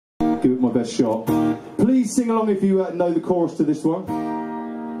give it my best shot. Please sing along if you know the chorus to this one.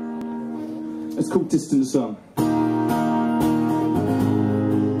 It's called Distant Sun.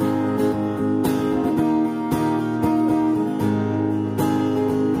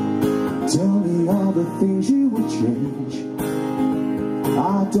 Tell me all the things you would change.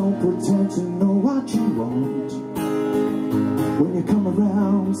 I don't pretend to know what you want. When you come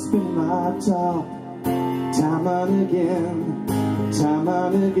around, spin my top, time and again, time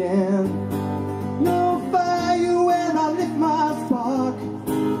and again. No fire when I lift my spark.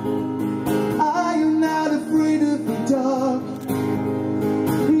 I am not afraid of the dark.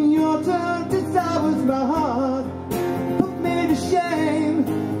 Your turn devours my heart. Put me to shame,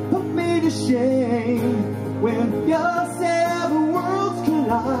 put me to shame. When your seven worlds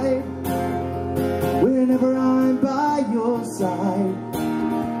collide, whenever I'm by your side,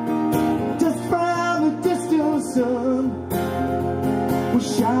 just from a distant sun, we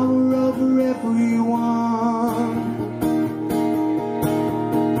shower over everyone.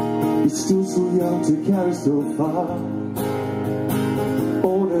 You're still so young to carry so far,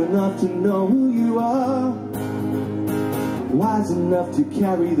 old enough to know who you are, wise enough to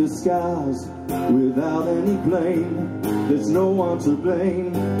carry the scars without any blame. There's no one to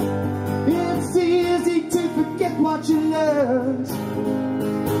blame. It's easy to forget what you learned,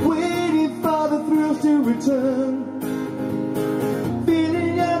 waiting for the thrills to return,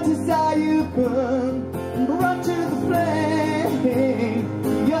 feeling your desire burn, run to the flame.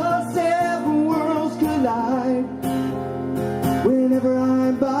 Your seven worlds collide, whenever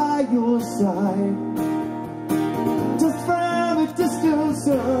I'm by your side, just from a distant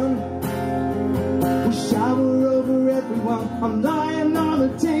sun, we shower over everyone. I'm lying on the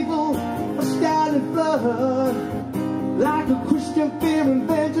table, a standing flood, like a Christian fearing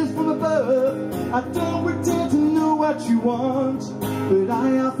vengeance from above. I don't pretend to know what you want, but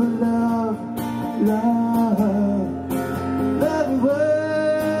I offer love, love, love,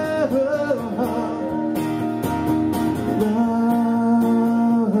 love, love.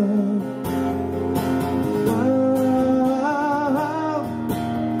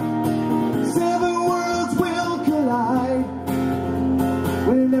 Seven worlds will collide,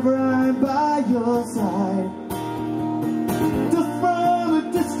 whenever I'm by your side, just from a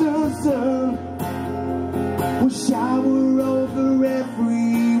distant sun, we'll shower over every